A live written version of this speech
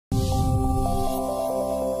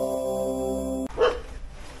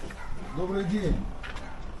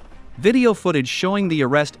Video footage showing the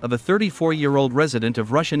arrest of a 34-year-old resident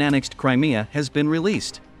of Russian-annexed Crimea has been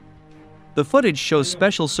released. The footage shows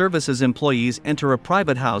special services employees enter a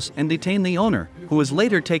private house and detain the owner, who was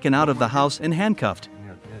later taken out of the house and handcuffed.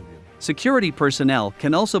 Security personnel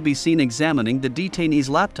can also be seen examining the detainee's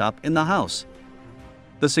laptop in the house.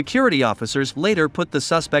 The security officers later put the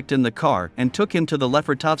suspect in the car and took him to the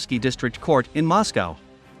Lefortovsky District Court in Moscow.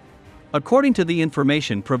 According to the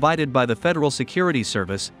information provided by the Federal Security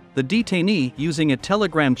Service, the detainee, using a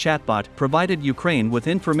Telegram chatbot, provided Ukraine with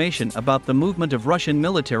information about the movement of Russian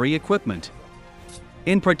military equipment.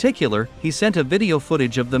 In particular, he sent a video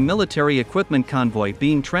footage of the military equipment convoy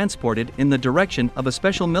being transported in the direction of a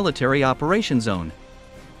special military operation zone.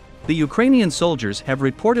 The Ukrainian soldiers have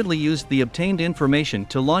reportedly used the obtained information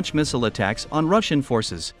to launch missile attacks on Russian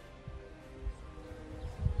forces.